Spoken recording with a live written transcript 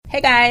Hey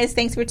guys,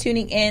 thanks for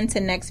tuning in to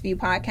Next View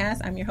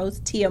Podcast. I'm your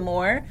host, Tia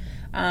Moore.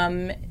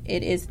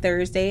 It is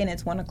Thursday and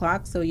it's 1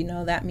 o'clock, so you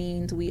know that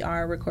means we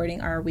are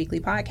recording our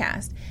weekly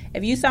podcast.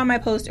 If you saw my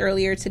post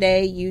earlier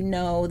today, you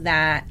know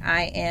that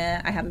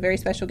I have a very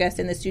special guest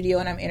in the studio,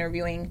 and I'm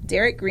interviewing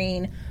Derek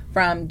Green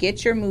from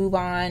Get Your Move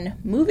On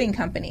Moving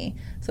Company.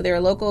 So they're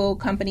a local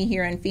company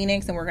here in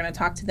Phoenix, and we're going to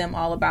talk to them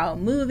all about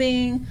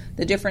moving,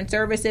 the different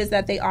services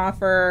that they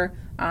offer,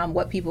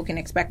 what people can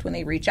expect when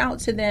they reach out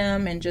to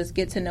them, and just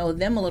get to know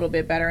them a little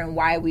bit better and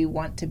why we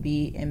want to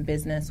be in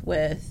business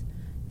with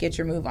Get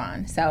Your Move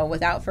On. So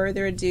without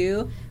further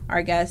ado,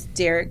 our guest,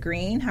 Derek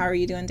Green. How are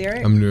you doing,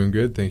 Derek? I'm doing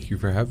good. Thank you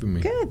for having me.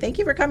 Good. Thank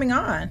you for coming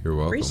on. You're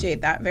welcome.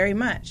 Appreciate that very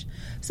much.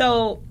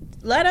 So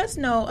let us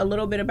know a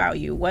little bit about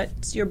you.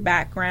 What's your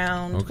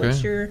background?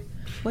 Okay.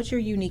 What's your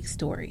unique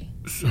story?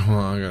 So,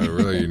 I got a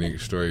really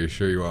unique story. You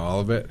sure you want all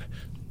of it?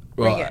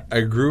 Well,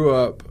 I grew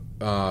up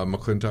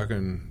McClintock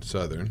and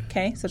Southern.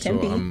 Okay, so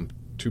Tempe. So I'm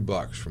 2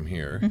 blocks from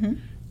here.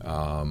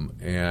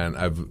 Mm-hmm. And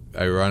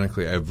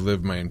I've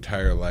lived my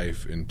entire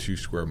life in 2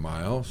 square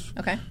miles.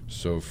 Okay.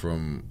 So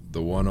from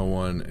the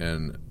 101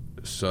 and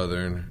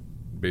Southern,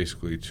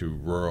 basically to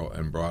rural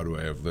and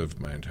Broadway, I've lived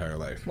my entire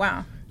life.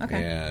 Wow.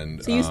 Okay.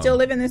 And so you still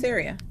live in this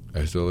area?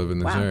 I still live in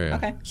this area.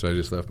 Okay. So I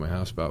just left my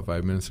house about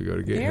 5 minutes ago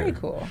to get here. Very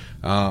cool.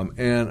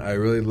 And I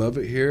really love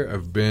it here.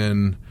 I've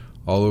been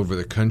all over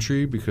the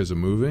country because of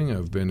moving.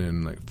 I've been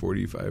in like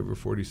 45 or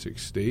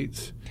 46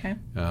 states. Okay.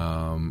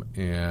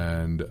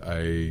 And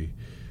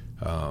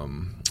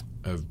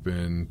I've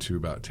been to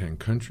about 10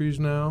 countries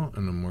now,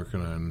 and I'm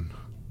working on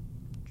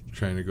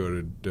trying to go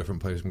to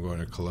different places. I'm going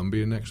to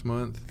Colombia next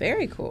month.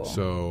 Very cool.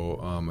 So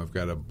I've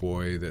got a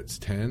boy that's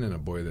 10 and a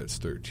boy that's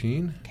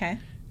 13. Okay.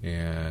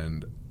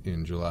 And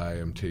in July,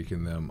 I'm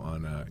taking them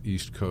on a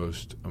East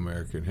Coast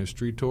American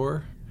history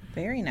tour.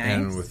 Very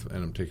nice.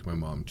 And I'm taking my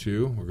mom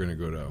too. We're going to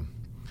go to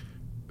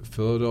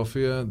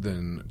Philadelphia,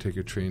 then take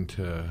a train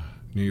to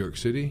New York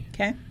City.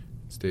 Okay.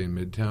 Stay in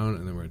Midtown,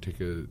 and then we're going to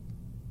take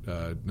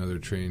another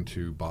train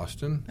to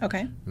Boston.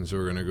 Okay. And so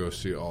we're going to go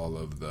see all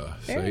of the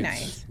Very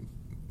sites. Nice.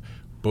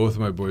 Both of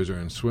my boys are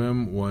in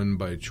swim. One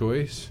by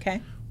choice.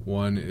 Okay.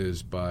 One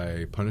is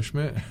by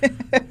punishment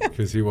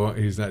because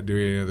he's not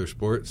doing any other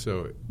sports.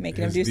 So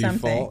making him his do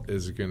something. default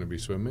is going to be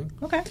swimming.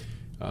 Okay.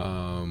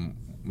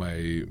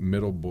 My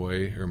middle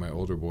boy, or my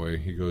older boy,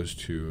 he goes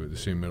to the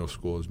same middle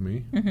school as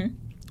me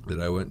that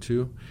I went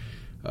to.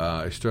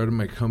 I started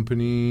my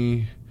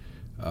company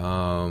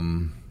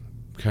kind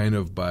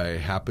of by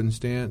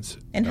happenstance.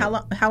 And how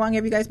long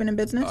have you guys been in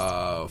business?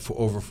 For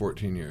over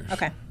 14 years.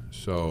 Okay.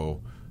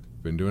 So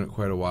been doing it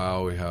quite a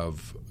while. We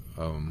have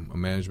a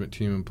management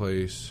team in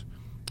place.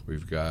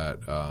 We've got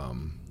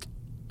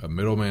a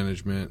middle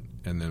management,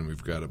 and then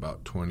we've got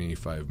about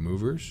 25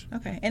 movers.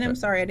 Okay. And I'm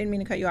sorry, I didn't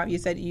mean to cut you off. You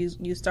said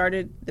you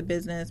started the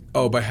business.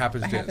 Oh, by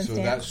happenstance. So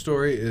that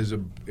story is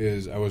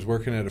I was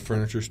working at a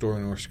furniture store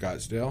in North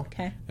Scottsdale.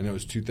 Okay. And it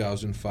was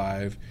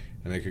 2005,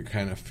 and I could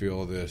kind of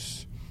feel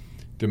this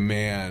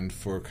demand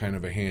for kind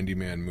of a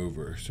handyman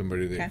mover,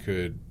 somebody that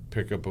could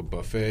pick up a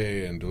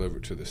buffet and deliver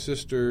it to the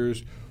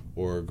sisters,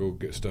 or go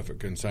get stuff at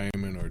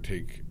consignment, or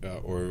take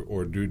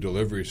or do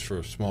deliveries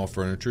for small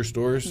furniture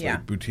stores,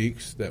 like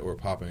boutiques that were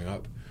popping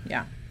up.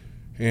 Yeah.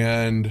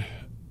 And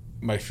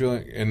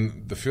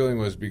the feeling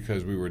was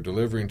because we were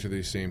delivering to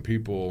these same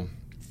people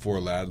for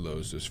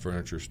Ladlow's, this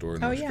furniture store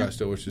in North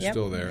Scottsdale, which is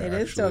still there. It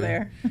is still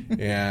there.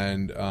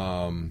 And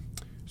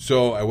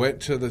so I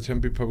went to the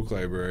Tempe Public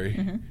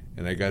Library,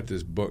 and I got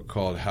this book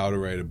called How to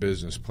Write a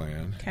Business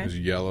Plan. Okay. It was a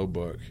yellow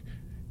book.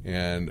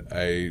 And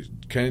I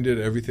kind of did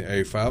everything.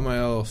 I filed my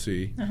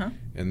LLC,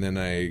 and then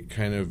I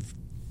kind of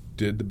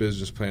did the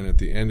business plan. At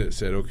the end, it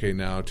said, okay,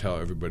 now tell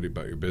everybody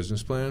about your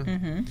business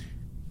plan.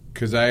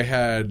 Because I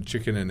had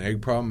chicken and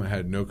egg problem. I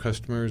had no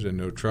customers and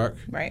no truck.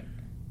 Right.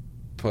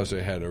 Plus,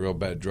 I had a real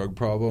bad drug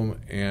problem,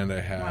 and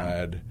I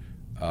had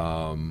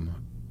no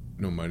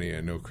money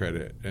and no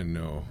credit and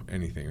no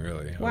anything,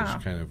 really. I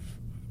was kind of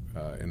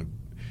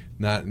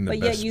not in the best spot. But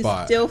yet you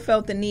still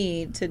felt the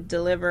need to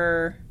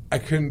deliver. I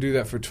couldn't do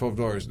that for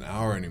 $12 an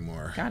hour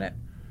anymore. Got it.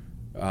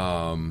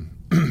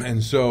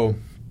 And so,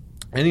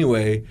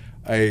 anyway,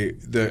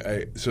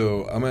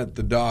 so I'm at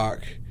the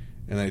dock,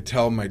 and I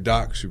tell my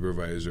dock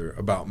supervisor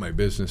about my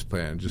business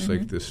plan, just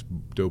like this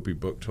dopey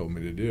book told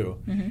me to do.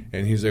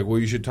 And he's like, well,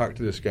 you should talk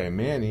to this guy,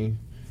 Manny,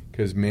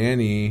 because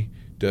Manny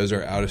does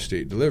our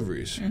out-of-state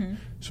deliveries.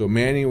 So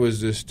Manny was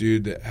this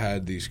dude that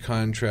had these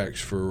contracts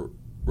for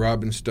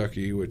Robin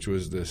Stuckey, which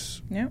was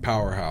this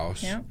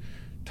powerhouse. Yep.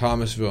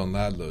 Thomasville and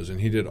Ladlow's, and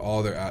he did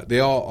all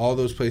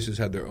those places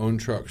had their own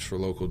trucks for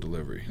local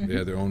delivery. They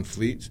had their own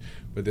fleets,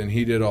 but then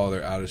he did all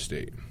their out of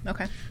state.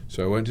 Okay.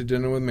 So I went to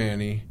dinner with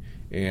Manny,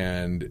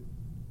 and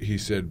he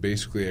said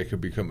basically I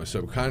could become a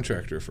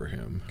subcontractor for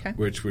him,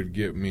 which would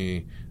get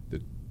me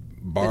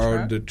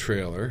borrowed the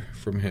trailer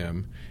from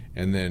him,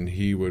 and then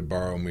he would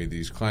borrow me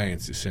these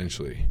clients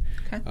essentially.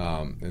 Okay.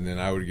 And then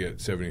I would get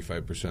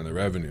 75% of the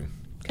revenue.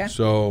 Okay.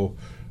 So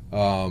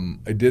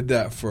I did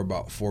that for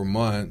about 4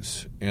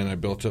 months, and I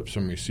built up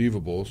some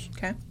receivables.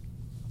 Okay.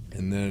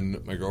 And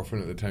then my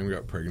girlfriend at the time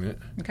got pregnant.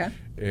 Okay.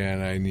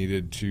 And I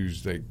needed to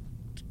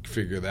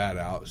figure that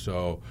out.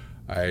 So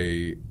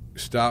I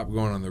stopped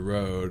going on the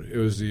road. It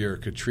was the year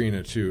of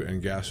Katrina too,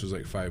 and gas was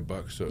like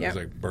 $5, so it was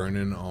like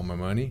burning all my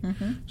money.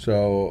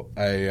 So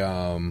I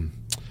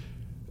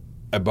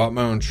bought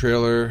my own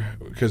trailer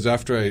because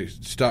after I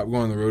stopped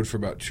going on the road for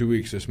about 2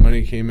 weeks, this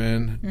money came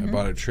in. I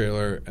bought a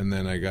trailer, and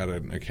then I got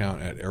an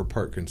account at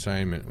Airpark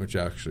Consignment, which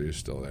actually is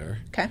still there.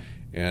 Okay.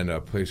 And a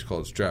place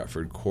called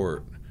Stratford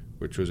Court,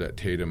 which was at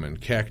Tatum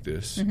and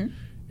Cactus.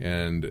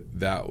 And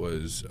that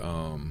was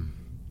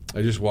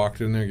I just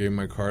walked in there, gave them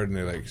my card, and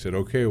they said,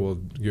 okay, we'll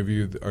give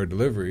you our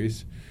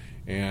deliveries.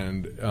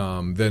 And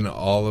then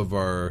all of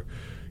our,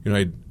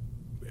 I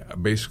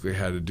basically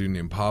had a dude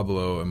named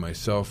Pablo and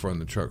myself run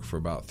the truck for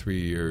about 3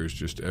 years,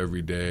 just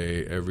every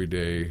day,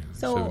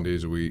 7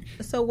 days a week.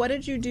 So what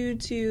did you do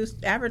to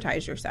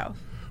advertise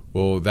yourself?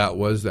 Well, that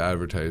was the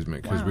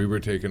advertisement because we were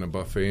taking a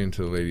buffet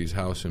into the lady's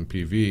house in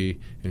PV,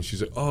 and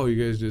she's like, oh,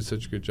 you guys did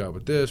such a good job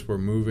with this. We're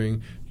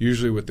moving.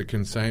 Usually with the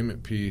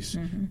consignment piece,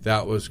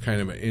 that was kind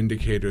of an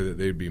indicator that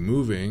they'd be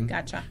moving.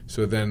 Gotcha.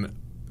 So then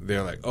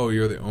they're like, oh,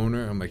 you're the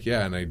owner? I'm like,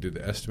 yeah, and I did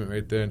the estimate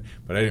right then,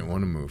 but I didn't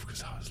want to move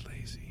because I was lazy.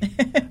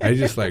 I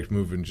just liked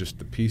moving just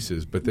the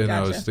pieces. But then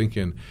I was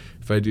thinking,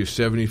 if I do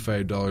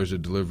 $75 a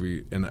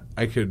delivery, and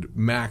I could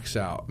max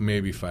out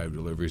maybe 5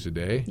 deliveries a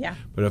day. Yeah.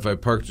 But if I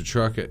park the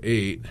truck at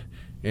 8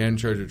 and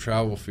charge a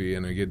travel fee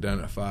and I get done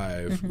at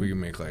 5, we can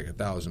make like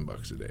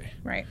 $1,000 a day.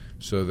 Right.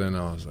 So then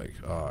I was like,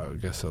 oh, I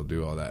guess I'll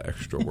do all that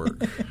extra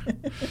work.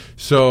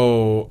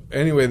 So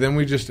anyway, then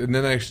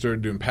then I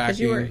started doing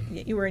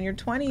packing. You were in your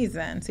 20s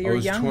then, so you were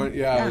young.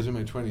 I was in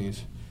my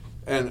 20s.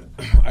 And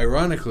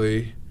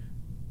ironically,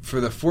 for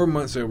the 4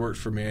 months I worked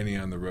for Manny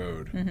on the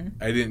road,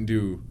 I didn't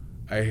do,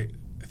 I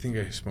think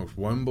I smoked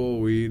 1 bowl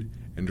of weed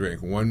and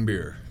drank 1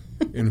 beer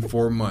in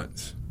 4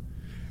 months.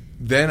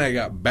 Then I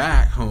got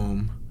back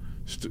home,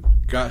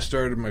 got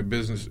started my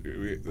business,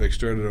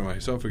 started on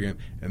myself again,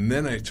 and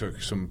then I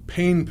took some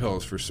pain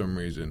pills for some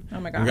reason. Oh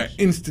my gosh. And got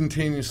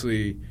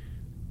instantaneously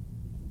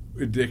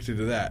addicted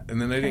to that. And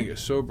then I didn't get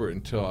sober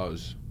until I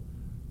was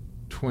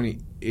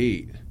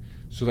 28.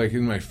 So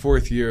in my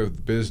 4th year of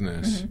the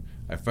business,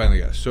 I finally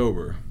got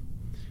sober.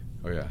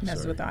 Oh, yeah.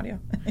 Messed with audio.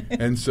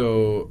 And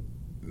so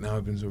now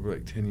I've been sober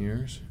 10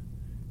 years.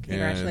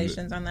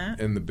 Congratulations on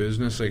that. And the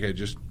business, I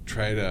just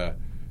try to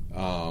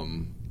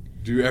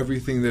do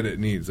everything that it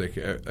needs.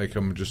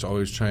 I'm just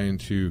always trying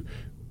to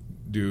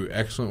do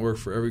excellent work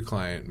for every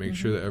client, make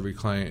sure that every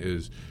client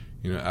is,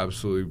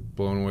 absolutely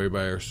blown away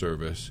by our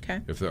service.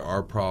 Okay. If there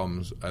are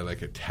problems, I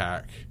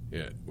attack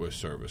it with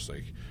service.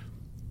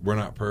 We're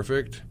not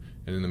perfect.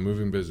 And in the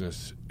moving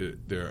business,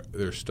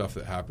 there's stuff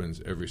that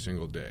happens every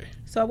single day.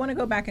 So I want to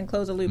go back and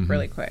close a loop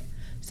really quick.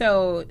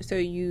 So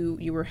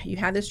you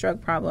had this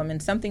drug problem, and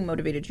something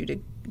motivated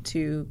you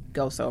to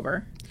go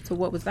sober. So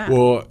what was that?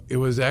 Well, it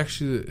was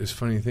actually this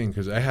funny thing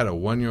because I had a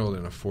 1-year-old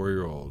and a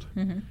 4-year-old,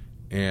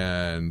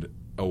 and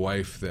a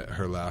wife that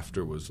her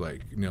laughter was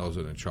like nails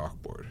on a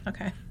chalkboard.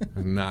 Okay.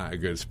 Not a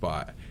good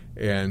spot.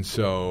 And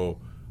so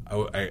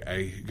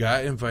I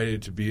got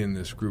invited to be in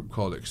this group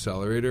called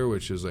Accelerator,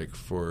 which is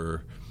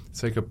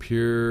it's like a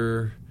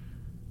peer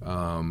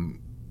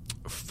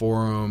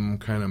forum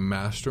kind of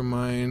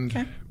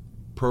mastermind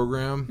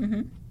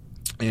program.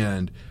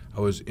 And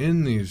I was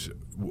in these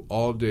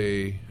all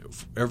day,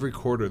 every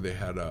quarter they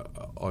had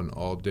an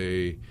all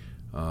day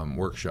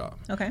workshop.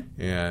 Okay.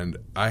 And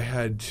I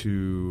had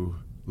to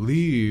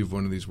leave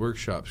one of these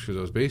workshops because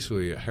I was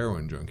basically a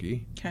heroin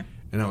junkie. Okay.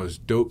 And I was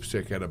dope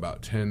sick at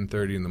about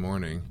 10:30 in the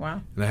morning.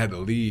 Wow. And I had to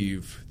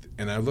leave.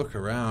 And I look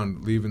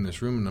around leaving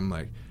this room and I'm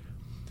like,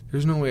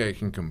 there's no way I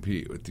can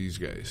compete with these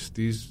guys,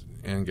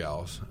 and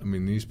gals. I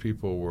mean, these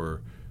people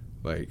were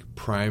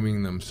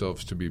priming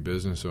themselves to be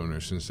business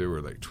owners since they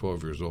were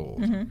 12 years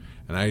old. And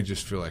I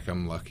just feel like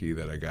I'm lucky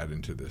that I got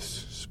into this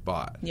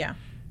spot. Yeah.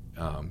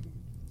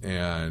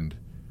 And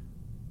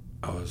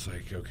I was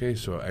like, okay,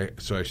 so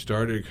I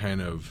started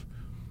kind of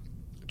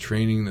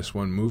training this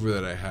one mover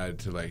that I had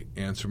to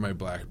answer my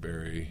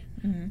BlackBerry,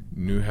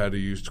 knew how to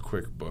use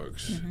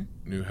QuickBooks,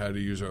 knew how to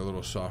use our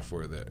little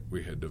software that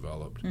we had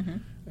developed.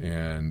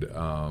 And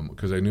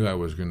because I knew I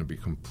was going to be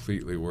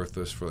completely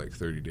worthless for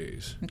 30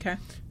 days. Okay.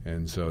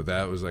 And so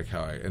that was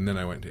how and then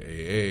I went to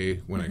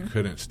AA when I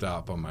couldn't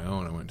stop on my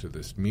own. I went to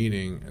this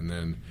meeting, and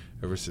then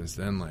ever since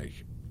then,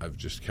 I've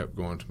just kept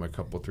going to my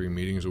 3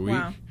 meetings a week.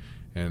 Wow.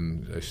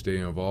 And I stay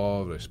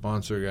involved. I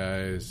sponsor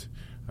guys.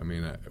 I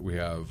mean, we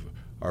have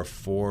our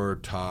 4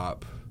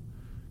 top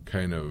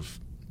kind of,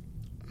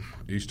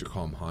 I used to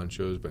call them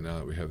honchos, but now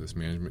that we have this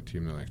management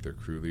team, they're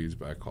crew leads,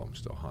 but I call them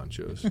still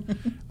honchos.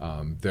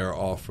 They're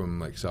all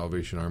from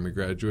Salvation Army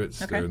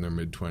graduates. Okay. They're in their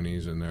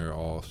mid-20s, and they're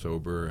all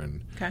sober.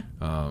 And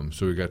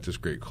so we got this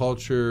great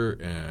culture,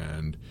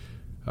 and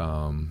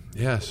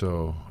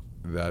so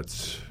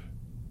that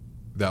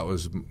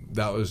was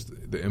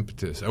the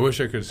impetus. I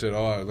wish I could have said,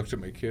 I looked at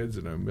my kids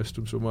and I missed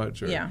them so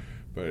much.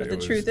 But the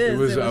truth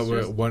is,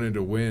 I wanted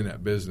to win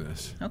at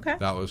business. Okay.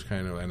 That was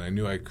kind of, and I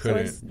knew I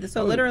couldn't.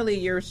 So literally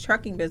your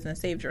trucking business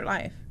saved your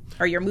life.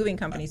 Or your moving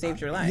company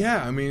saved your life.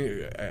 Yeah, I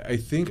mean, I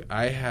think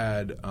I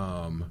had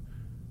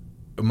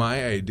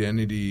my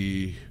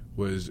identity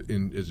was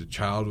as a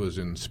child was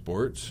in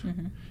sports,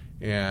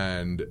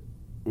 and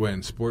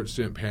when sports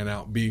didn't pan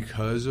out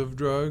because of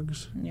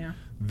drugs,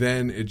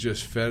 then it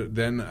just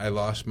then I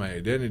lost my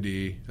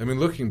identity. I mean,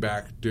 looking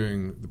back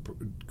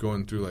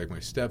going through like my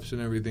steps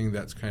and everything,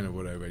 that's kind of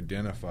what I've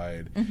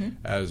identified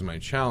as my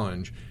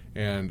challenge.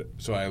 And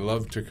so I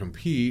love to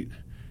compete,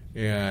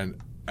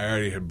 and I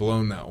already had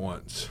blown that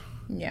once.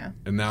 Yeah.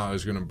 And now I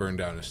was going to burn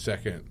down a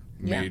second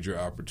major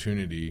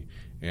opportunity,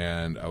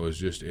 and I was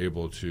just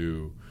able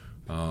to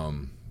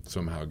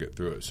somehow get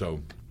through it.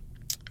 So,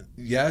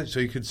 yeah,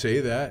 so you could say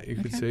that. You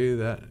could say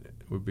that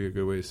would be a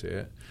good way to say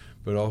it.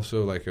 But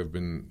also, like, I've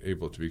been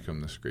able to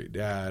become this great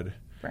dad.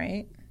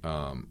 Right.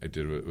 I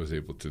was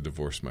able to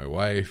divorce my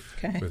wife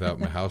without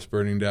my house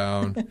burning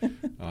down.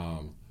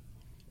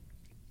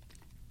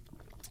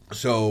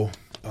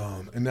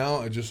 And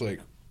now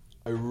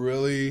I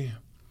really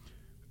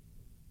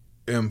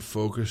am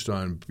focused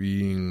on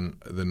being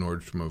the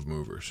Nordstrom of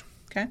movers.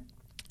 Okay.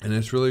 And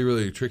it's really,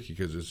 really tricky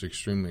because it's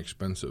extremely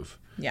expensive.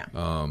 Yeah.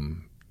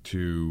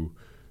 To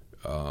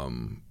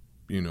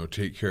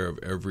take care of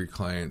every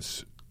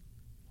client's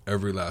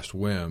every last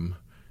whim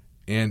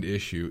and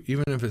issue,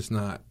 even if it's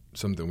not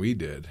something we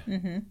did.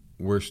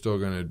 We're still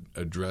going to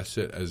address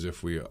it as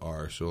if we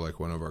are. So, like,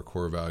 one of our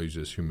core values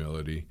is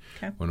humility.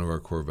 Okay. One of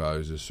our core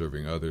values is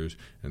serving others,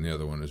 and the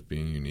other one is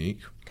being unique.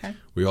 Okay.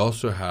 We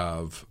also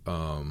have,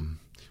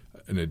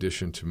 in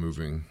addition to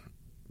moving,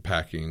 we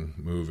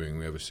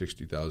have a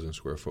 60,000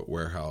 square foot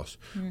warehouse,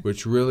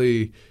 which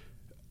really,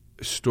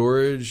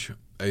 storage,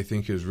 I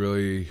think, is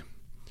really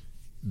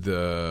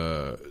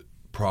the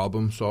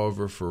problem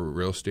solver for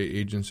real estate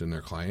agents and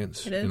their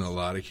clients. In a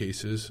lot of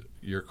cases.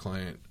 Your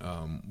client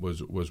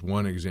was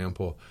one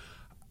example.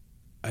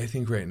 I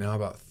think right now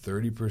about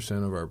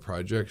 30% of our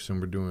projects, and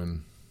we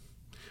do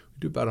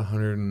about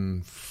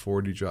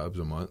 140 jobs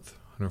a month,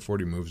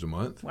 140 moves a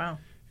month. Wow.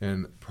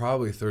 And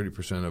probably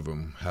 30% of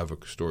them have a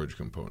storage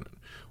component,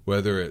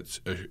 whether it's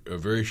a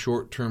very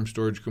short-term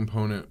storage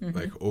component,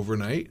 like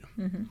overnight.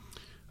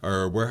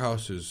 Our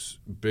warehouse is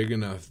big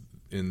enough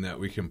in that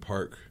we can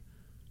park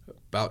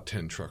about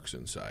 10 trucks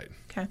inside.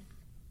 Okay.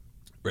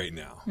 Right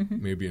now.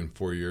 Maybe in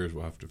 4 years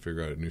we'll have to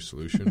figure out a new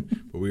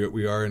solution. But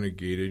we are in a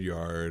gated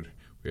yard.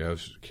 We have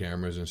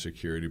cameras and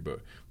security, but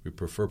we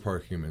prefer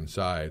parking them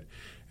inside.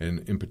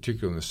 And in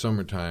particular in the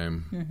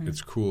summertime,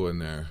 it's cool in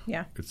there.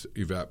 Yeah. It's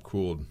evap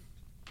cooled.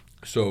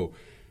 So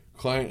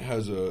client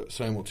has a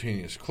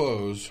simultaneous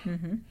close.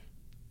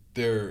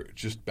 They're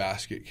just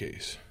basket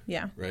case.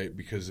 Yeah. Right?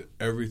 Because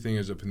everything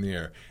is up in the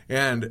air.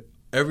 And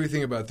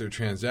everything about their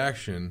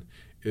transaction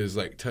is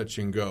like touch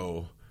and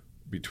go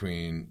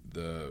between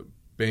the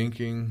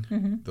banking,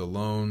 the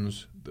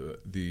loans,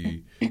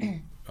 the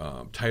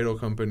title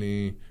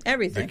company,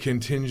 everything, the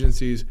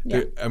contingencies.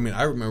 Yeah. I mean,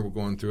 I remember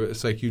going through it.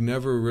 It's like you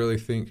never really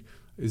think,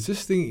 is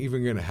this thing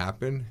even going to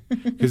happen?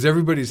 Because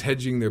everybody's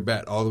hedging their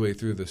bet all the way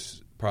through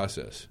this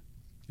process.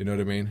 You know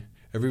what I mean?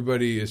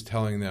 Everybody is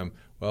telling them,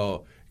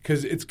 well,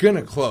 because it's going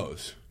to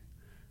close.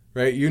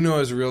 Right? You know,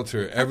 as a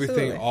realtor,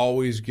 everything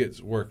always gets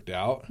worked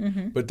out,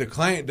 but the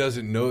client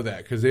doesn't know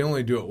that because they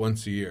only do it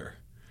once a year.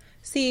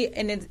 See,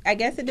 and I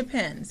guess it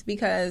depends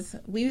because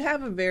we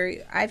have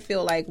I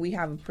feel like we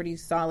have a pretty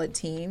solid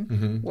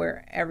team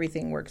where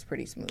everything works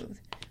pretty smooth.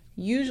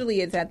 Usually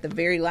it's at the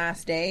very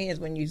last day is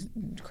when you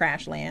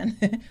crash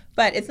land,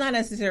 but it's not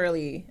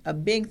necessarily a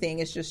big thing.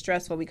 It's just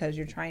stressful because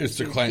you're trying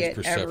to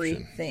get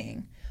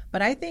everything.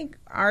 But I think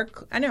I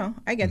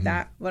get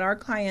that. But our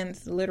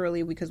clients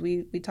literally, because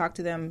we talk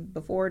to them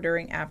before,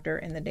 during, after,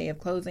 and the day of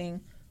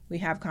closing, we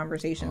have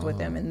conversations with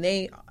them. And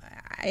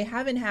I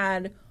haven't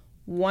had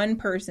one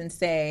person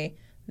say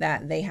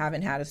that they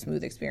haven't had a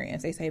smooth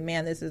experience. They say,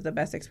 man, this is the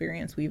best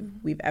experience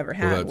we've ever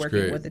had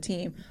working with the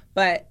team.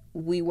 But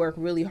we work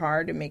really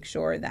hard to make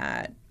sure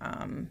that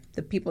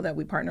the people that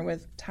we partner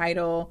with,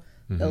 title,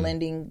 the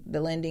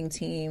lending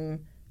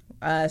team,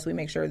 so we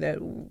make sure that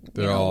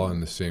they're all on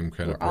the same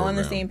kind of program. We're all on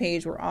the same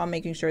page. We're all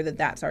making sure that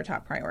that's our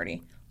top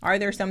priority. Are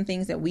there some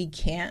things that we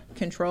can't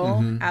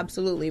control?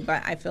 Absolutely.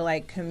 But I feel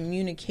like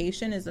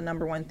communication is the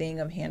number one thing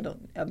of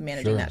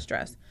managing that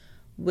stress,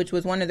 which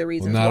was one of the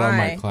reasons why. Not all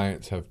my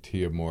clients have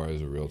Tia Moore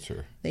as a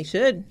realtor. They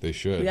should. We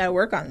got to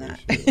work on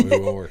that. We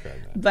will work on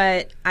that.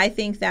 But I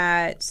think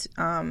that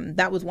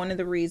that was one of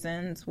the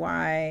reasons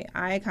why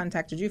I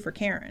contacted you for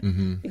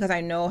Karen, because I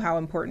know how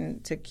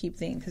important to keep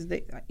things,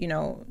 because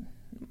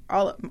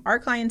all our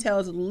clientele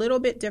is a little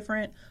bit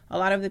different. A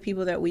lot of the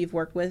people that we've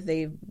worked with,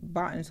 they've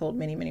bought and sold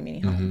many, many, many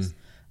homes,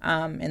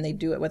 and they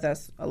do it with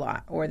us a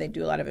lot, or they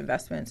do a lot of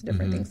investments,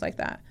 different things like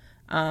that.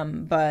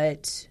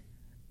 But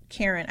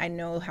Karen, I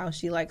know how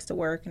she likes to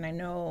work, and I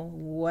know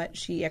what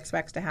she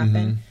expects to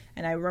happen.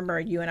 And I remember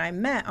you and I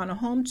met on a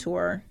home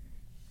tour,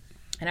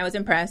 And I was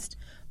impressed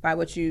by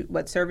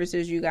what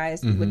services you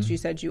guys, what you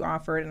said you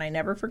offered, and I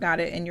never forgot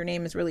it. And your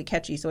name is really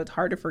catchy, so it's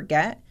hard to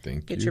forget.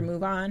 Get your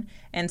move on.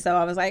 And so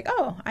I was like,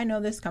 oh, I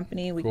know this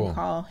company. We can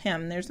call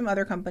him. There's some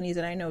other companies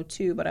that I know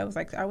too, but I was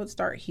like, I would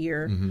start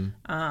here.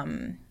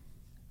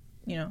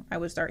 I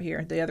would start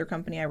here. The other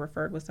company I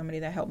referred was somebody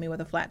that helped me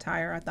with a flat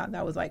tire. I thought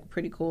that was like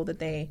pretty cool that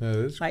they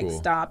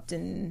stopped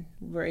and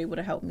were able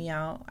to help me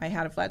out. I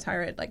had a flat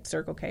tire at like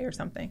Circle K or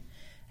something.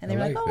 And they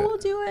were like, we'll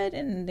do it.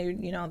 And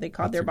they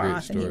called their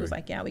boss and he was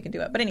like, yeah, we can do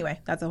it. But anyway,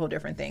 that's a whole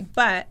different thing.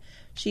 But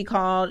she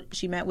called,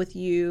 she met with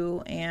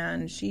you,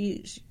 and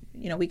she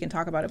we can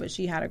talk about it, but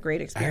she had a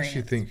great experience. I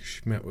actually think she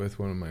met with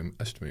one of my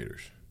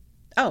estimators.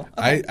 Oh,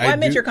 okay. I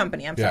meant your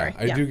company. I'm sorry.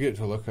 I do get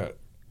to look at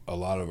a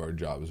lot of our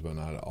jobs, but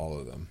not all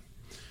of them.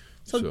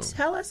 So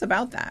tell us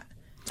about that.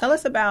 Tell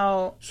us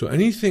about... So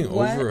anything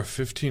over a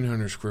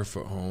 1,500 square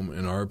foot home,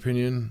 in our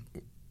opinion,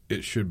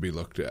 it should be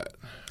looked at.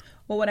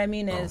 Well, what I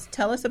mean is,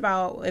 tell us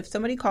about if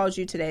somebody calls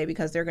you today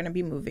because they're going to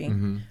be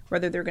moving,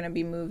 whether they're going to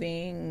be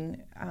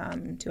moving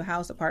to a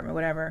house, apartment,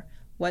 whatever,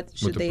 what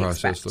should they expect? What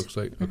the process looks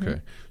like?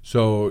 Okay.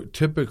 So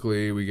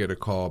typically we get a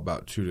call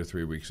about 2 to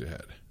 3 weeks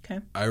ahead.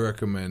 Okay. I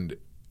recommend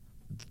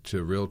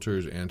to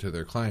realtors and to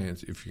their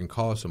clients, if you can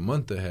call us a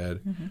month ahead,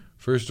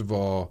 first of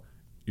all,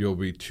 you'll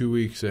be 2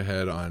 weeks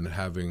ahead on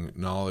having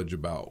knowledge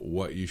about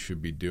what you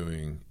should be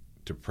doing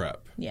to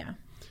prep. Yeah.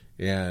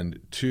 And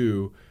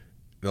 2,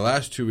 the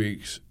last 2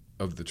 weeks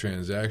of the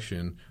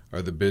transaction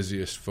are the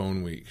busiest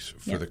phone weeks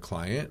for the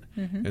client.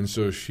 And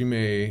so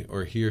he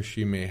or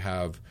she may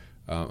have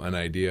an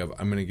idea of,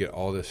 I'm going to get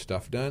all this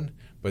stuff done,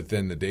 but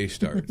then the day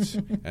starts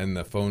and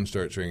the phone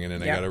starts ringing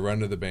and I got to run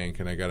to the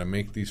bank and I got to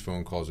make these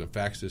phone calls and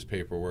fax this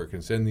paperwork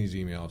and send these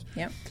emails.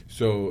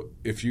 So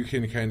if you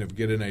can kind of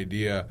get an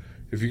idea,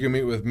 if you can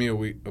meet with me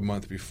a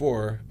month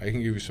before, I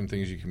can give you some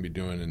things you can be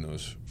doing in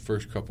those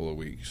first couple of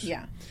weeks.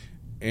 Yeah.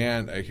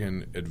 And I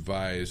can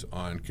advise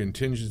on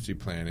contingency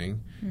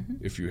planning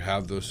if you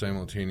have those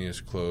simultaneous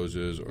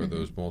closes or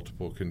those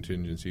multiple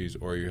contingencies,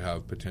 or you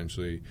have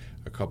potentially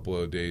a couple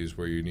of days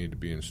where you need to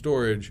be in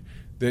storage.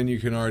 Then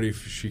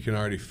she can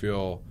already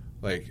feel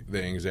like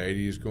the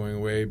anxiety is going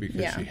away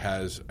because she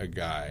has a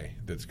guy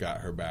that's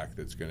got her back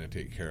that's going to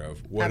take care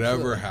of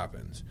whatever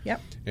happens. Yep.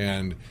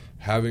 And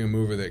having a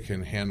mover that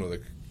can handle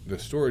the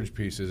storage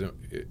pieces,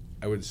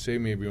 I would say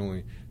maybe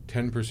only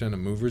 10% of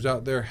movers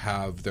out there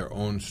have their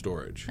own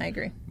storage. I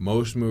agree.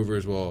 Most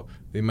movers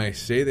they might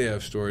say they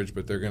have storage,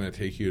 but they're going to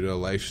take you to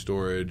life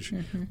storage,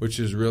 which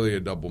is really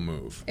a double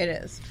move. It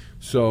is.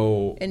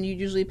 So, and you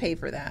usually pay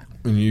for that.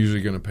 And you're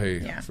usually going to pay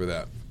for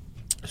that.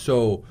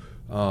 So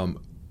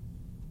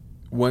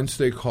once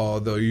they call,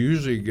 they'll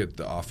usually get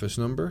the office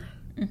number.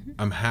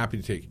 I'm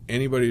happy to take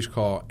anybody's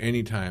call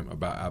anytime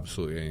about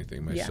absolutely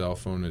anything. My cell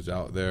phone is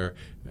out there.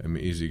 I'm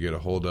easy to get a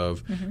hold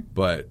of.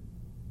 But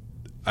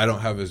I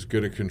don't have as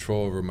good a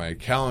control over my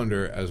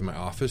calendar as my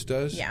office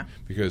does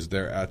because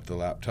they're at the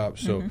laptop,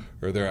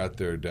 or they're at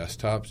their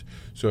desktops.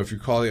 So if you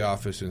call the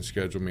office and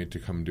schedule me to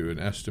come do an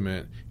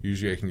estimate,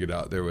 usually I can get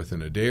out there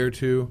within a day or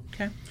two.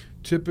 Okay.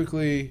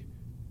 Typically,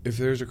 if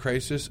there's a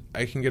crisis,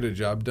 I can get a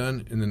job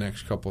done in the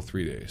next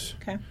 3 days.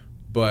 Okay.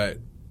 But,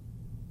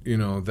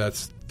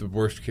 that's the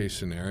worst case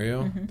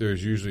scenario.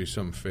 There's usually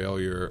some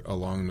failure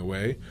along the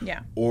way.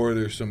 Yeah. Or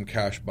there's some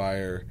cash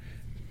buyer,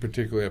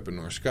 particularly up in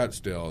North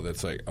Scottsdale,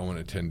 that's like, I want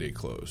a 10-day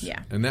close.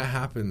 Yeah. And that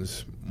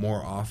happens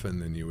more often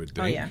than you would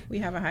think. Oh, yeah. We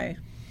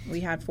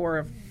had 4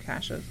 of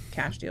cash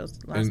deals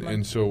last month.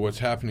 And so what's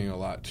happening a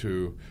lot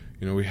too,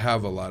 we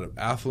have a lot of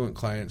affluent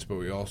clients, but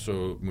we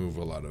also move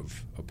a lot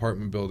of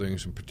apartment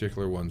buildings, in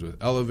particular ones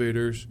with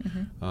elevators.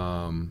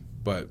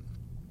 But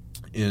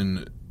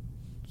in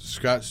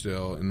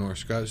Scottsdale, in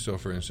North Scottsdale,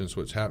 for instance,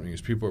 what's happening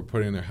is people are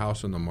putting their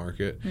house on the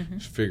market,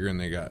 figuring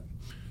they got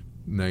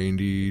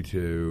 90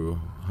 to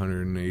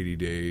 180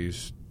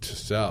 days to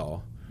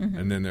sell,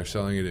 and then they're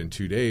selling it in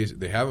 2 days.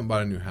 They haven't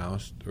bought a new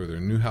house, or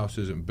their new house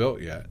isn't built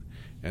yet,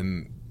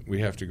 and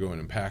we have to go in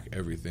and pack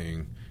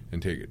everything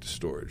and take it to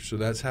storage. So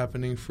that's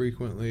happening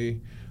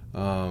frequently.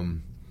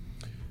 And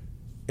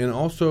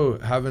also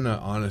having an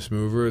honest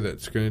mover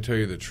that's going to tell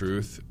you the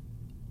truth.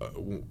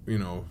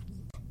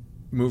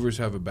 Movers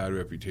have a bad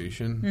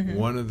reputation.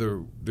 One of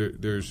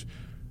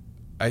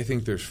I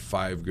think there's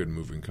 5 good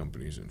moving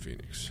companies in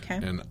Phoenix. Okay.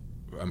 And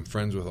I'm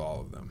friends with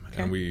all of them.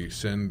 Okay. And we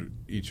send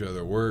each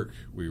other work.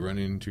 We run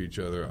into each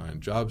other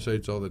on job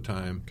sites all the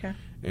time. Okay.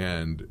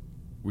 And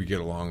we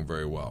get along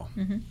very well.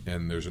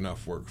 And there's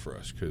enough work for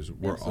us because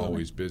we're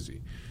always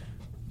busy.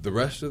 The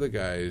rest of the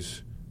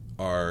guys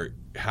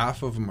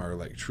half of them are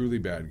like truly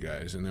bad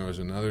guys. And there was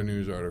another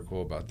news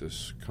article about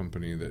this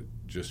company that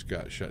just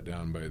got shut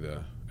down by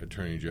the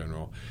Attorney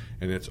General.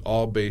 And it's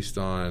all based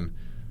on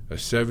a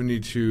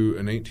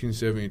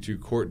 1872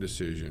 court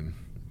decision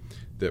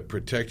that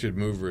protected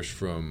movers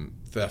from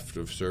theft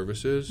of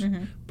services,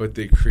 but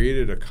they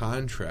created a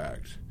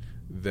contract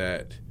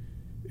that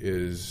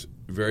is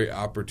very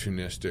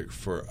opportunistic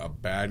for a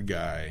bad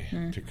guy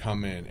to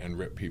come in and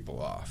rip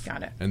people off.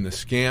 Got it. And the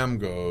scam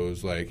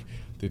goes like,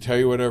 they tell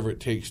you whatever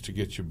it takes to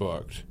get you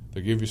booked,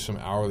 They'll give you some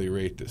hourly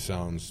rate that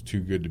sounds too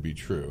good to be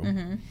true.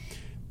 Mm-hmm.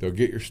 They'll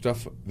get your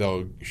stuff.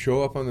 They'll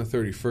show up on the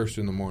 31st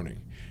in the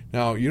morning.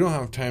 Now, you don't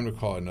have time to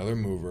call another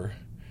mover.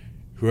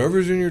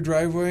 Whoever's in your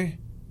driveway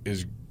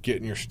is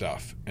getting your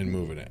stuff and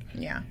moving it.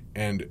 Yeah.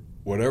 And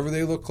whatever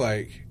they look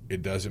like,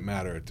 it doesn't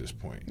matter at this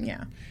point.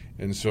 Yeah.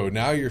 And so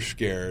now you're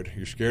scared.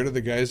 You're scared of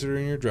the guys that are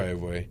in your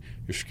driveway.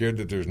 You're scared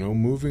that there's no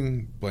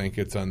moving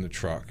blankets on the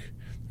truck.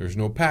 There's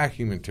no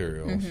packing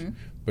materials. Mm-hmm.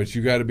 But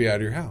you got to be out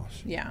of your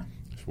house. Yeah.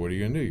 So what are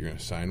you going to do? You're going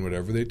to sign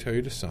whatever they tell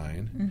you to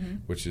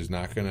sign, which is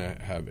not going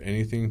to have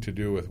anything to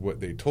do with what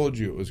they told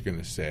you it was going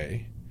to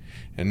say.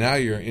 And now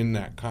you're in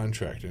that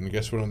contract. And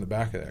guess what on the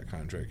back of that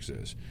contract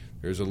says?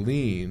 There's a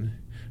lien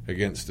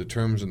against the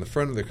terms in the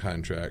front of the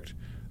contract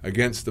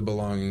against the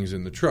belongings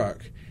in the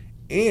truck.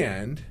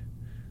 And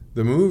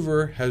the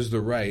mover has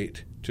the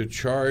right to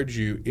charge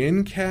you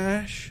in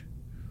cash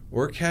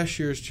or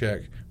cashier's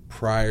check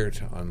prior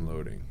to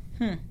unloading.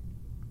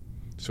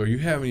 So you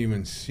haven't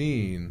even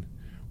seen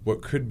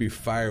what could be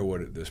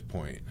firewood at this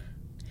point.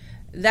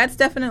 That's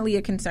definitely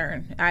a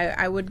concern.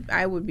 I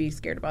would be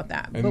scared about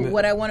that. And but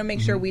what I want to make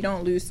sure we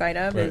don't lose sight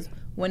of Right. is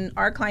when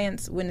our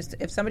clients,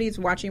 if somebody's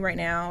watching right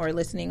now or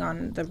listening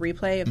on the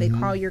replay, if they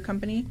call your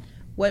company,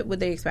 what would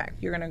they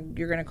expect? You're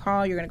gonna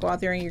call. You're gonna go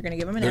out there and you're gonna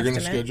give them an They're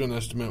estimate. going to schedule an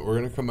estimate. We're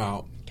going to come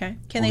out. Okay.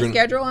 Can they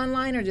schedule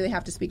online or do they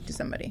have to speak to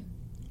somebody?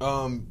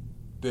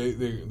 They're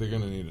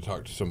going to need to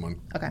talk to someone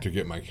to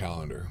get my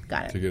calendar.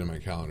 Got it. To get in my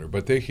calendar.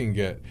 But they can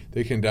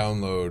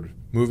download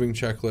moving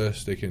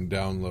checklists. They can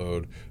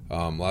download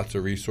lots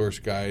of resource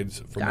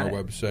guides from our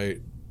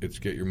website. It's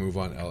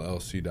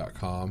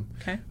getyourmoveonllc.com.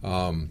 Okay.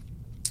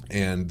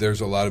 And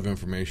there's a lot of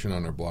information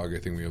on our blog. I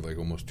think we have like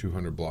almost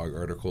 200 blog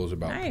articles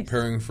about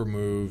preparing for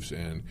moves,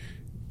 and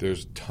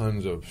there's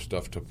tons of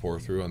stuff to pour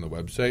through on the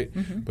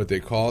website. But they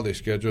call, they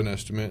schedule an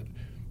estimate.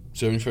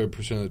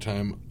 75% of the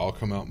time, I'll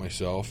come out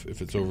myself if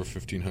it's over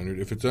 1,500.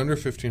 If it's under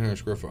 1,500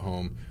 square foot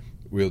home,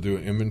 we'll do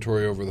an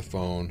inventory over the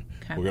phone.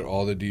 Okay. We'll get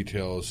all the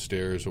details,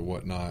 stairs or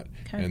whatnot,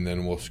 and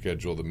then we'll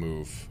schedule the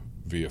move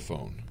via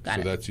phone.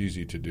 So that's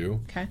easy to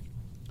do. Okay.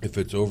 If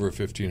it's over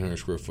 1,500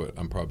 square foot,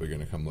 I'm probably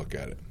going to come look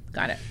at it.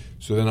 Got it.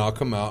 So then I'll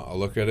come out, I'll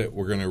look at it.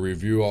 We're going to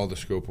review all the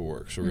scope of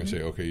work. So we're going to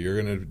say, okay, you're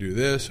going to do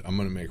this. I'm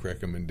going to make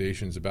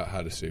recommendations about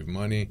how to save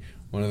money.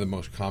 One of the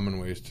most common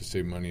ways to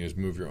save money is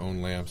move your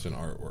own lamps and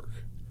artwork.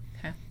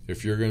 Okay.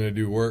 If you're going to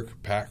do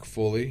work, pack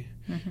fully.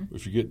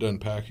 If you get done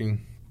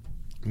packing,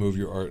 move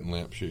your art and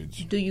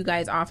lampshades. Do you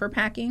guys offer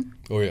packing?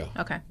 Oh, yeah.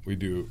 Okay. We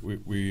do.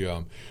 We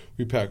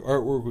pack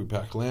artwork, we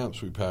pack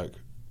lamps, we pack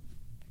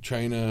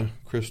china,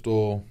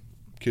 crystal,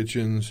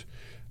 kitchens,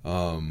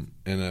 and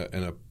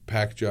a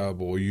pack job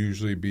will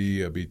usually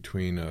be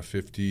between a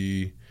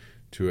 50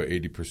 to a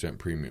 80%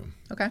 premium.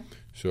 Okay.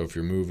 So if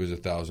your move is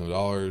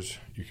 $1,000,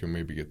 you can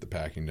maybe get the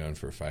packing done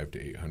for $500 to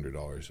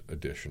 $800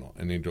 additional,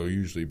 and it'll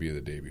usually be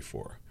the day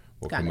before.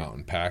 We'll come out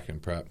and pack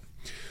and prep.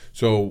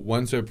 So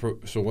once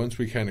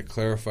we kind of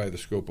clarify the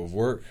scope of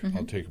work,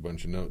 I'll take a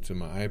bunch of notes in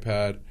my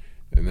iPad,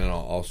 and then I'll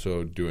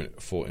also do a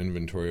full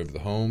inventory of the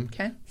home,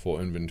 full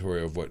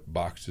inventory of what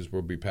boxes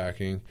we'll be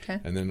packing,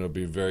 and then it'll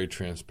be a very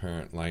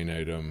transparent line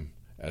item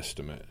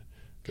estimate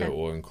that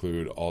will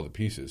include all the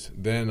pieces.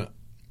 Then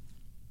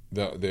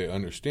they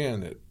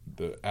understand that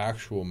the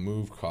actual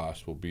move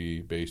cost will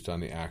be based on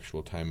the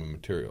actual time and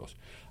materials.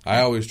 I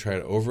always try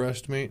to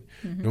overestimate.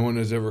 No one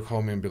has ever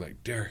called me and be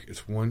like, Derek,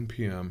 it's 1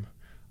 p.m.,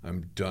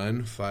 I'm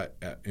done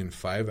in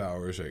 5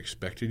 hours. I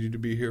expected you to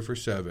be here for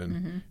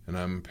 7, and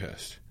I'm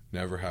pissed.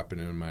 Never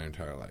happened in my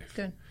entire life.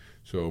 Good.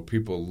 So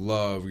people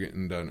love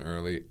getting done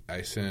early.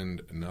 I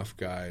send enough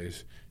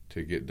guys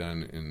to get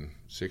done in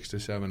 6 to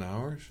 7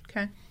 hours.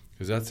 Okay.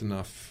 Because that's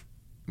enough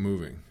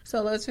moving.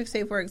 So let's just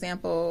say, for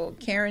example,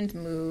 Karen's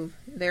move,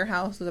 their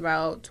house was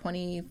about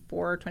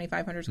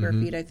 2,500 square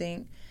feet, I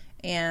think.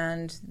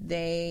 And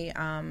they,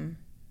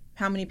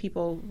 how many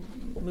people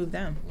moved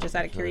them? Just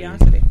out of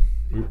curiosity.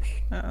 Oops.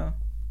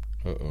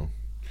 Uh-oh.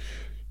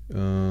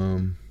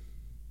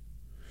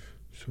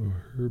 So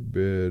her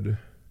bed,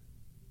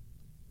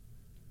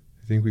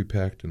 I think we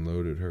packed and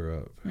loaded her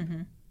up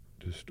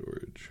to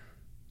storage.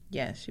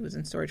 Yes, she was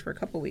in storage for a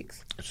couple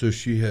weeks. So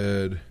she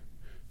had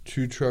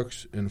 2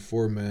 trucks and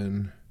 4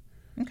 men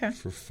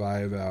for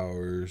 5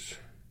 hours.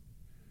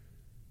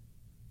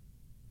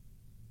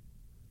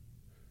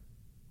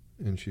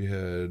 And she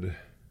had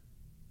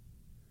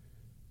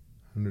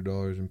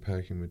 $100 in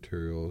packing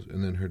materials,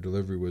 and then her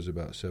delivery was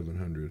about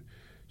 $700.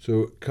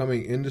 So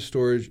coming into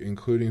storage,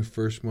 including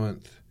first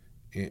month,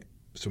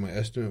 so my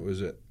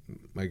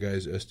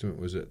guy's estimate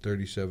was at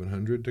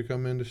 $3,700 to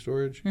come into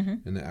storage,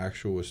 and the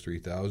actual was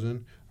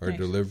 $3,000. Our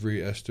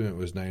delivery estimate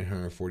was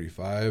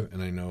 $945,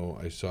 and I know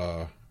I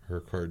saw her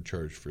card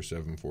charged for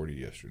 $740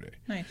 yesterday.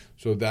 Nice.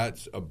 So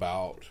that's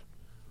about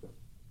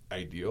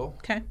ideal.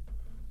 Okay.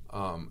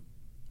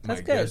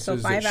 That's good. So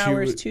 5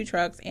 hours, 2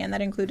 trucks, and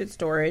that included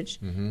storage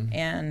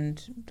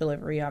and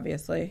delivery,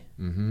 obviously.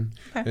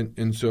 Okay.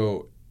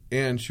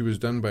 And she was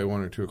done by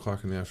 1 or 2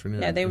 o'clock in the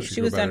afternoon. Yeah, she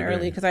was done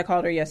early because I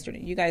called her yesterday.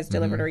 You guys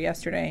delivered her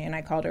yesterday, and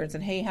I called her and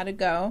said, "Hey, how'd it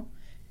go?"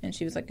 And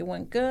she was like, it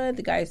went good.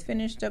 The guys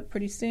finished up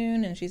pretty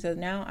soon. And she said,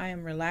 now I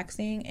am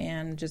relaxing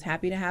and just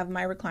happy to have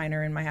my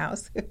recliner in my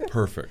house.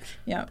 Perfect.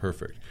 Yeah.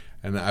 Perfect.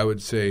 And I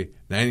would say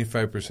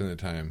 95% of the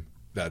time,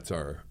 that's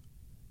our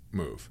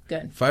move.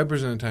 Good. 5%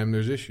 of the time,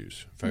 there's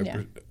issues.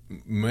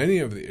 Many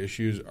of the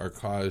issues are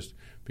caused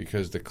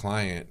because the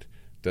client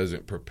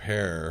doesn't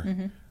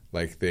prepare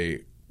like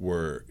they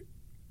were.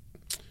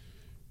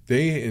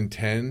 They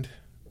intend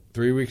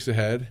 3 weeks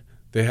ahead.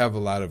 They have a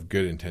lot of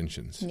good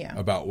intentions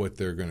about what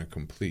they're going to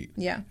complete.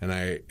 Yeah. And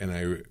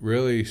I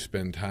really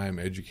spend time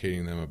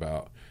educating them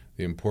about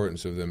the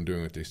importance of them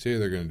doing what they say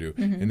they're going to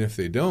do. And if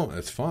they don't,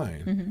 that's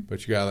fine.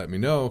 But you got to let me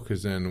know,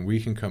 because then we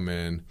can come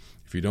in.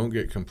 If you don't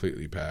get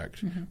completely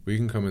packed, we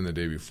can come in the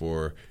day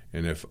before.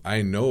 And if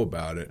I know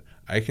about it,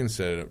 I can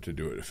set it up to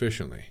do it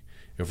efficiently.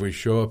 If we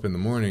show up in the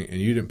morning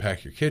and you didn't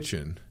pack your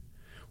kitchen,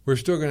 we're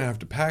still going to have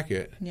to pack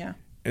it. Yeah.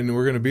 And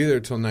we're going to be there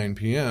till 9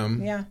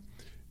 p.m. Yeah.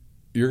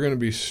 You're going to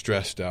be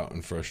stressed out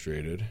and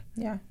frustrated.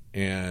 Yeah.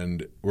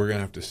 And we're going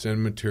to have to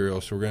send material.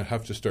 So we're going to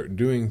have to start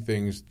doing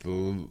things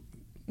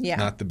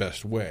not the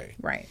best way.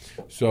 Right.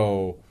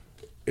 So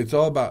it's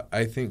all about,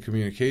 I think,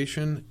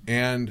 communication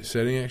and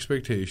setting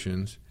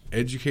expectations,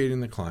 educating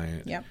the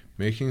client,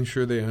 making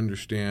sure they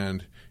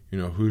understand,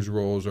 whose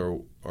roles are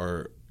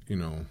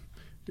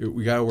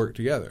we got to work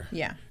together.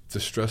 Yeah. It's a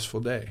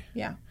stressful day.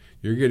 Yeah.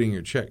 You're getting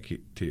your check,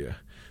 Tia.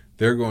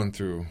 They're going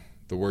through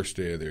the worst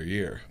day of their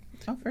year.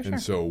 Oh, for sure.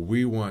 And so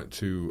we want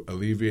to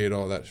alleviate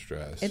all that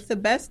stress. It's the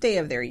best day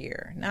of their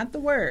year, not the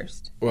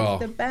worst. Well,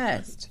 it's the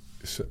best.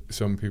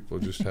 Some people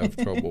just have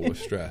trouble with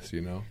stress,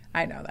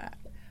 I know that.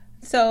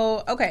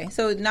 So, okay.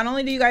 So not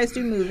only do you guys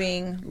do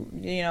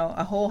moving,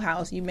 a whole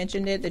house. You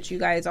mentioned it, that you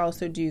guys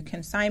also do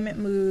consignment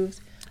moves.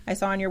 I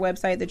saw on your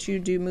website that you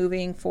do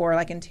moving for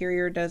like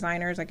interior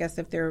designers. I guess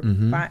if they're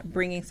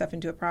bringing stuff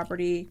into a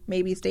property,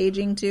 maybe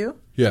staging too.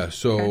 Yeah.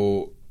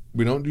 So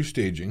we don't do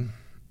staging.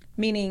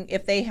 Meaning,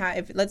 if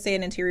let's say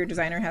an interior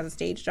designer has a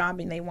stage job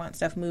and they want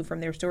stuff moved from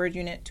their storage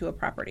unit to a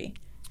property,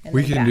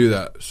 we can do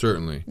that,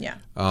 certainly. Yeah.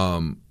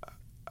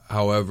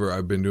 However,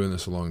 I've been doing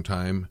this a long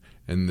time,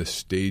 and the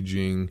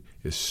staging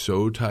is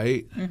so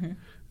tight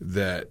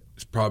that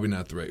it's probably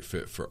not the right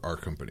fit for our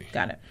company.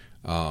 Got it.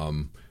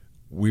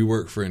 We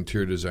work for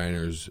interior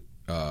designers.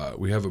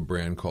 We have a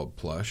brand called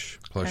Plush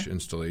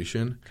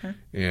Installation,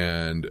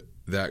 and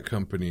that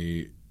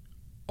company,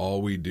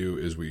 all we do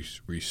is we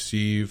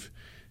receive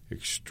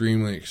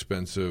extremely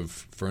expensive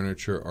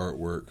furniture,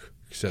 artwork,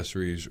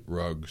 accessories,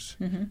 rugs,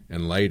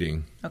 and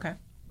lighting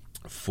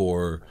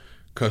for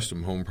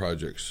custom home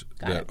projects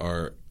that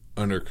are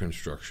under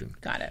construction.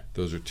 Got it.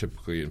 Those are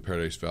typically in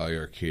Paradise Valley,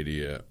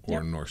 Arcadia,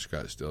 or North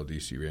Scottsdale,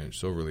 DC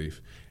Ranch, Silverleaf.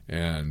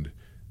 And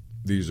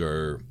these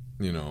are,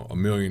 $1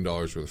 million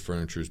worth of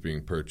furniture is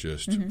being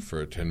purchased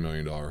for a $10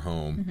 million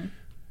home.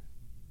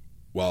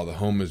 While the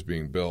home is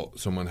being built,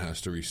 someone has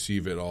to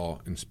receive it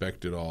all,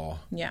 inspect it all.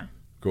 Yeah.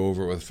 Go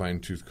over it with a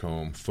fine-tooth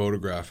comb,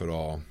 photograph it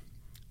all,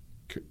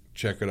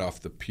 check it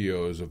off the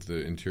POs of the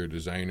interior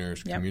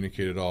designers,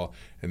 communicate it all,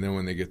 and then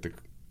when they get the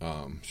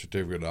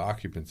certificate of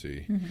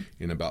occupancy,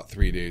 in about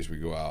 3 days we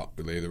go out,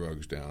 we lay the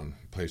rugs down,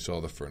 place all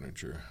the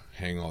furniture,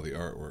 hang all the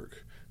artwork,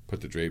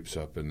 put the drapes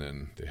up, and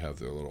then they have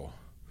their little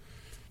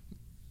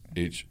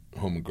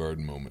home and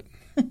garden moment.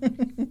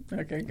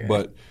 Okay, good.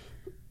 But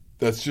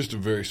that's just a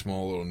very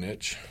small little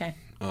niche. Okay.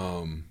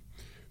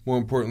 More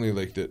importantly,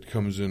 like that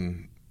comes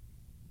in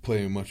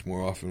play much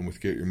more often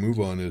with Get Your Move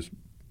On is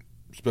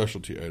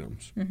specialty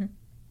items.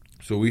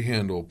 So we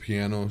handle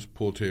pianos,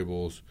 pool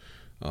tables,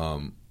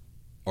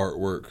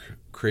 artwork,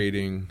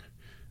 crating.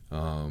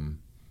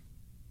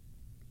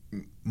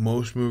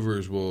 Most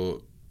movers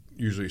will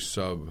usually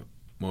sub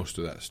most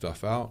of that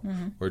stuff out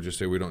or just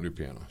say we don't do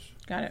pianos.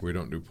 Got it. We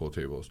don't do pool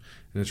tables.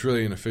 And it's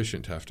really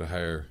inefficient to have to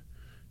hire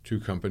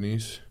 2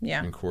 companies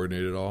and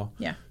coordinate it all.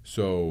 Yeah.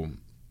 So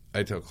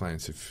I tell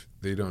clients if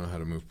they don't know how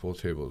to move pool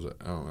tables,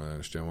 I don't really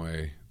understand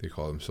why they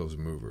call themselves a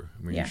mover.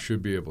 I mean, you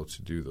should be able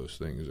to do those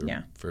things.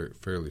 They're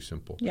fairly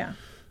simple. Yeah.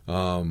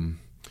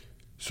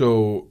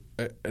 So,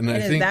 and I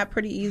think... Is that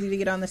pretty easy to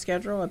get on the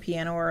schedule, a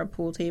piano or a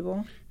pool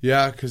table?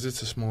 Yeah, because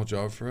it's a small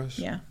job for us.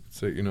 Yeah.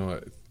 So,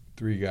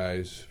 3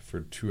 guys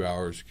for 2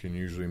 hours can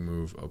usually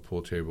move a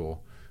pool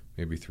table,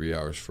 maybe 3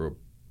 hours for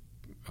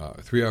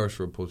 3 hours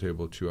for a pool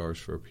table, 2 hours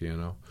for a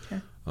piano.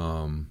 Okay.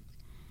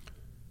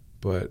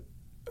 But...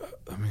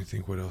 let me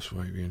think what else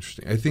might be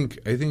interesting. I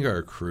think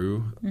our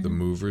crew, the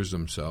movers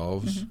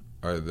themselves,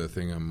 are the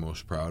thing I'm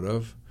most proud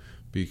of,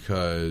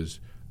 because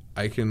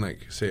I can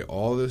say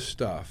all this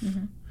stuff,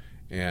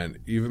 and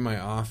even my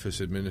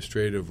office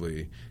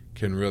administratively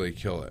can really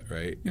kill it,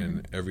 right?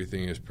 And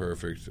everything is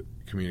perfect.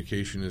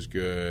 Communication is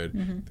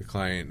good. The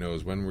client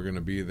knows when we're going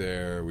to be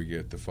there. We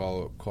get the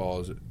follow-up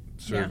calls,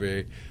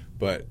 survey.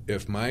 But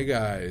if my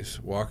guys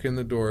walk in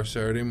the door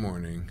Saturday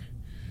morning,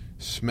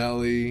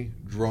 smelly,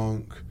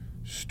 drunk,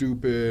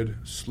 stupid,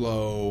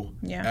 slow,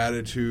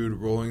 attitude,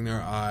 rolling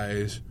their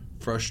eyes,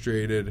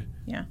 frustrated.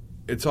 Yeah.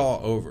 It's all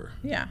over.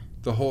 Yeah.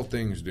 The whole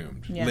thing's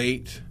doomed. Yeah.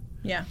 Late.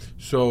 Yeah.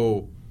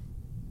 So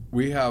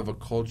we have a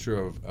culture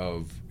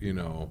of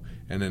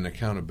and an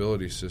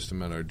accountability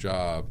system at our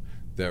job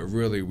that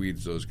really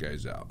weeds those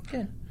guys out.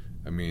 Good.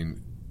 I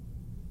mean,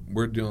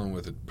 we're dealing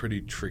with a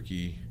pretty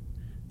tricky,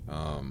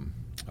 I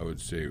would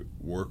say,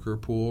 worker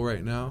pool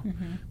right now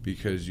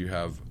because you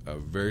have a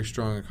very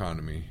strong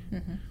economy,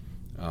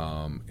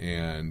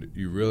 and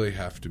you really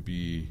have to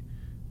be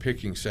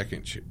picking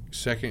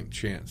second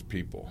chance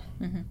people,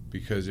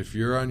 because if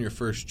you're on your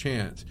first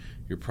chance,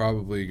 you're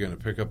probably going to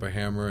pick up a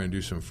hammer and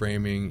do some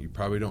framing. You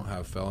probably don't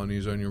have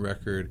felonies on your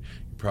record.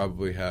 You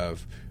probably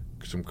have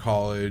some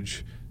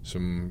college,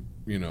 some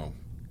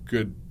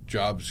good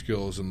job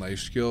skills and life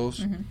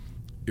skills.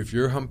 If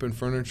you're humping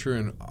furniture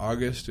in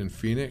August in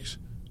Phoenix,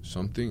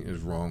 something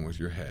is wrong with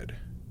your head.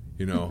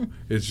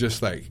 It's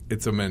just like,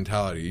 it's a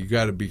mentality. You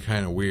got to be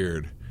kind of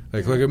weird.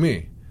 Like, look at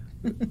me.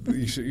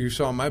 You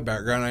saw my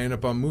background. I ended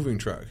up on moving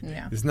truck.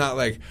 Yeah. It's not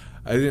like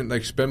I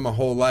didn't spend my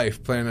whole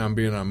life planning on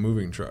being on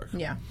moving truck.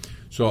 Yeah.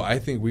 So I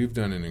think we've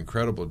done an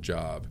incredible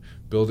job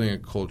building a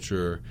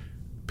culture,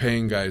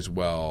 paying guys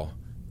well,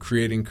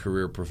 creating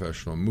career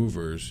professional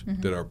movers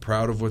that are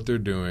proud of what they're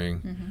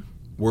doing,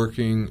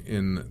 working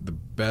in the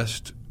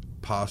best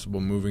possible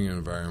moving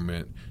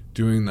environment,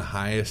 doing the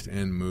highest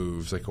end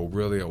moves, like a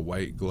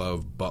white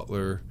glove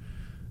butler,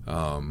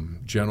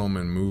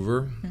 gentleman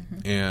mover,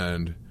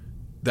 and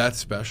that's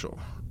special.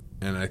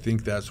 And I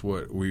think that's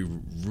what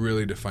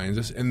really defines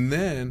us. And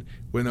then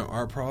when there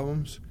are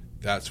problems,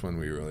 that's when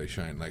we really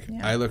shine.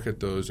 I look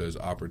at those as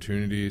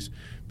opportunities,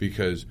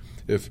 because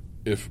if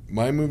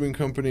my moving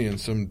company and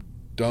some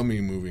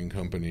dummy moving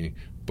company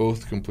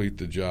both complete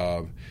the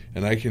job,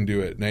 and I can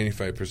do it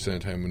 95% of the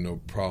time with no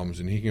problems,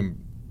 and he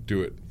can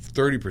do it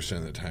 30%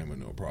 of the time with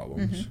no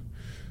problems.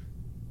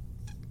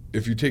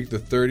 If you take the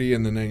 30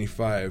 and the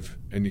 95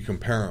 and you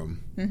compare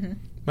them,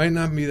 might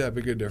not be that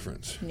big a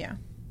difference. Yeah.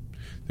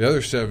 The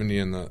other 70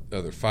 and the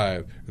other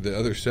 5, the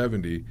other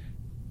 70,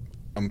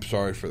 I'm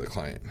sorry for the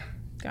client.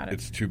 Got it.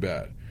 It's too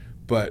bad.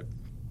 But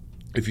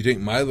if you take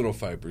my little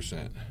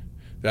 5%,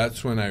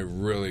 that's when I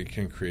really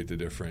can create the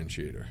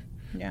differentiator.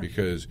 Yeah.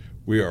 Because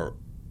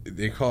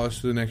they call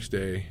us the next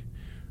day.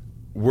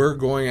 We're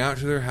going out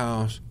to their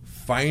house,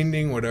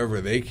 finding whatever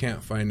they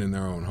can't find in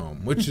their own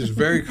home, which is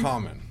very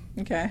common.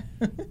 Okay.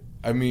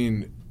 I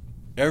mean,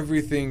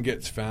 everything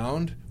gets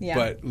found, Yeah.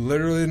 but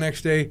literally the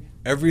next day,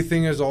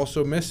 everything is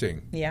also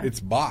missing. Yeah. It's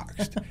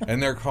boxed.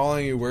 And they're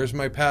calling you, where's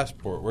my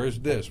passport? Where's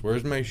this?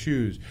 Where's my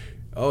shoes?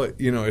 Oh,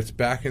 it's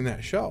back in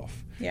that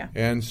shelf. Yeah.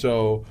 And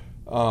so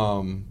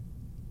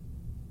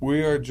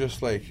we are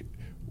just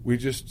we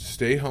just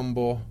stay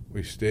humble.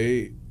 We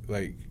stay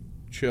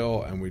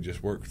chill, and we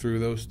just work through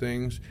those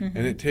things. And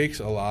it takes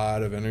a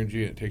lot of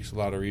energy. It takes a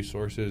lot of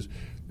resources,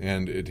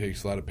 and it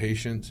takes a lot of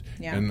patience.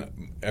 Yeah.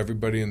 And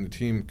everybody in the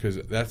team, because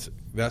that's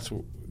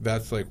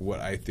what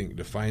I think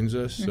defines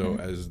us. So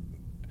as,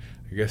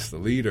 I guess, the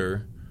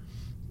leader,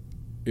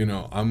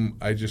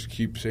 I just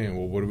keep saying,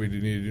 well, what do we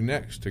need to do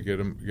next to get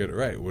it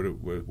right?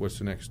 What's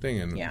the next thing?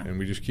 And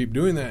we just keep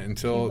doing that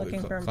until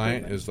the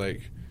client is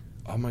like,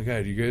 oh my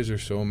God, you guys are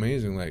so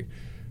amazing.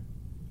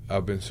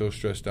 I've been so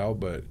stressed out,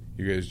 but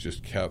you guys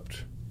just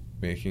kept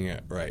making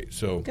it right.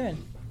 So good.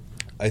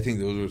 I think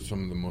those are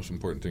some of the most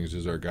important things,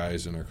 is our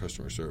guys and our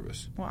customer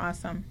service. Well,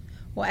 awesome.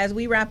 Well, as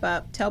we wrap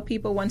up, tell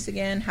people once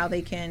again how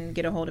they can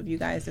get a hold of you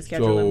guys to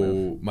schedule a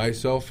move. So my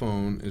cell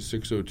phone is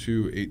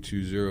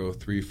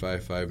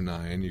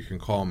 602-820-3559. You can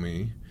call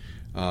me.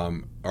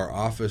 Our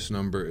office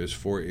number is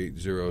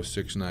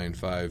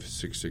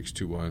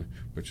 480-695-6621,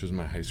 which is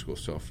my high school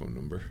cell phone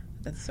number.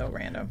 That's so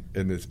random.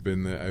 And it's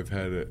been I've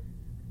had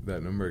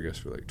that number, I guess,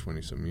 for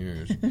 20-some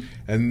years.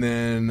 And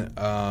then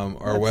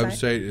our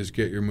website is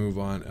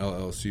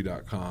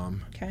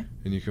getyourmoveonllc.com. Okay.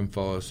 And you can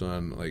follow us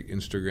on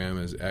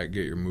Instagram as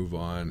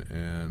 @getyourmoveon,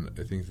 and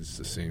I think it's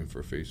the same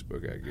for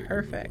Facebook @getyourmoveon.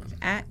 Perfect.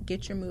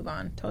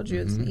 @getyourmoveon. Told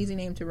you it's an easy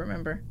name to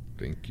remember.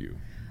 Thank you.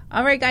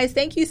 All right, guys,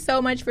 thank you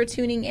so much for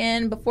tuning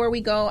in. Before we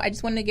go, I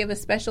just want to give a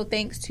special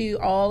thanks to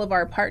all of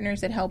our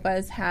partners that help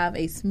us have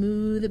a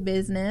smooth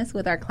business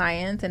with our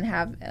clients and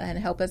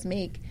help us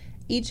make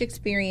each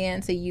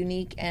experience a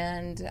unique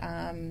and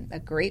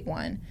a great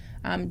one.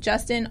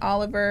 Justin,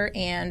 Oliver,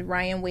 and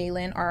Ryan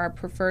Whalen are our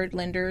preferred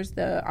lenders,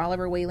 the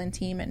Oliver Whalen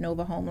team at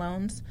Nova Home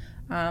Loans.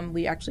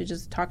 We actually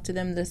just talked to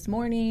them this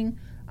morning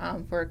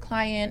for a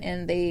client,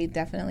 and they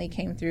definitely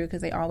came through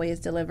because they always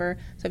deliver.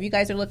 So if you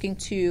guys are looking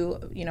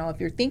to, if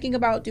you're thinking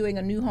about doing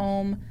a new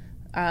home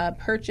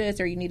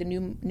purchase, or you need a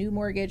new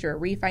mortgage or a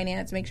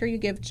refinance, make sure you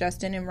give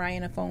Justin and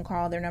Ryan a phone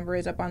call. Their number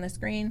is up on the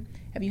screen.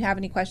 If you have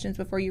any questions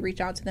before you reach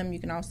out to them, you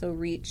can also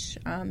reach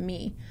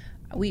me.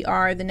 We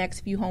are the Next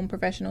View Home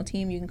Professional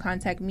Team. You can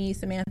contact me,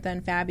 Samantha,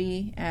 and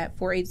Fabi at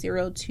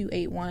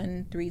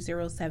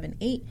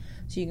 480-281-3078.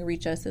 So you can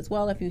reach us as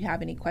well if you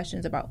have any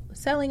questions about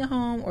selling a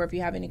home, or if you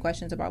have any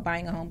questions about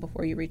buying a home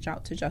before you reach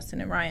out to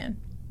Justin and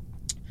Ryan.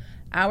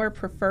 Our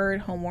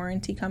preferred home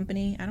warranty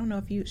company, I don't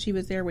know if she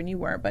was there when you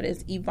were, but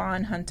it's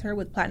Yvonne Hunter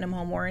with Platinum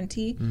Home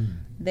Warranty.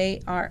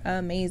 They are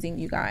amazing,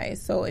 you guys.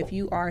 So if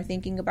you are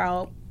thinking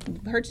about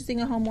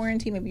purchasing a home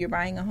warranty, maybe you're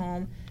buying a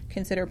home,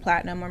 consider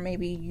platinum, or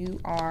maybe you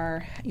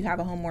have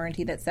a home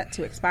warranty that's set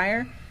to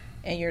expire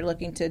and you're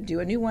looking to do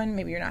a new one,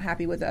 maybe you're not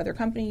happy with the other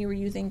company you were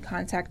using,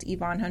 contact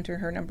Yvonne Hunter.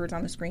 Her number's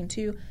on the screen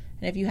too.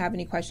 And if you have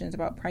any questions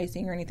about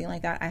pricing or anything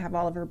like that, I have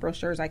all of her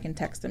brochures. I can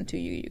text them to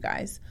you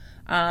guys.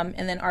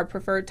 And then our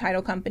preferred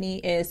title company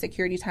is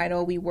Security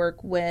Title. We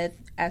work with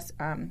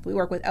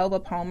Elva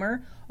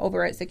Palmer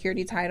over at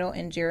Security Title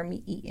and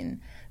Jeremy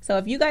Eaton. So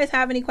if you guys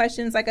have any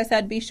questions, like I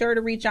said, be sure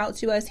to reach out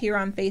to us here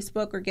on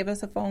Facebook or give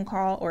us a phone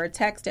call or a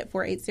text at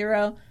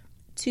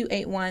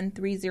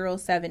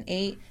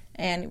 480-281-3078.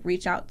 And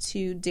reach out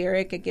to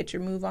Derek at Get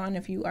Your Move On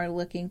if you are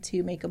looking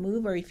to make a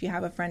move, or if you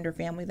have a friend or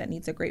family that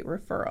needs a great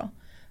referral.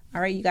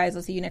 All right, you guys,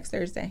 we'll see you next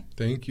Thursday.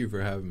 Thank you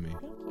for having me.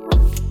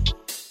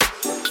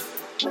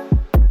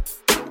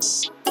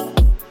 Thank you.